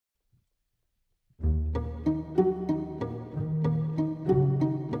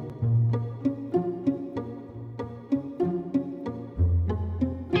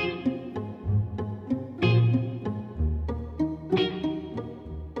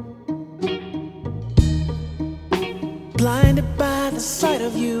blinded by the sight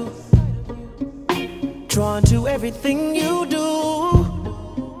of you, drawn to everything you do.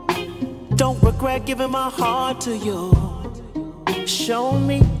 Don't regret giving my heart to you. Show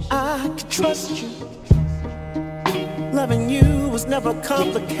me I can trust you. Loving you was never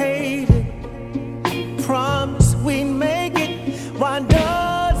complicated. Promise we make it. Why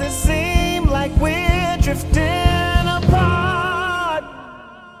does it seem like we're drifting apart?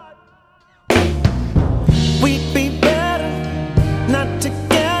 We'd be better not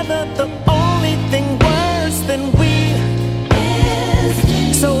together. The only thing worse than we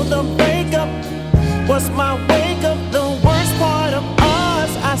is. So the breakup was my wake up. The worst part of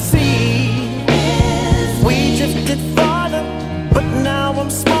us I see. We drifted farther, but now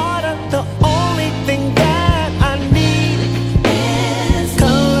I'm smarter. The only thing that I need is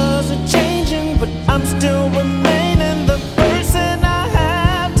colors are changing, but I'm still remaining the person I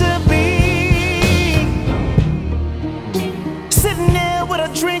have to be. Sitting there with a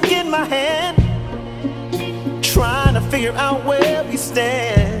drink in my hand, trying to figure out where we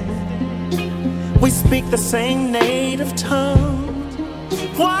stand. We speak the same native tongue.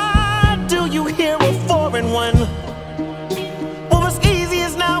 Why?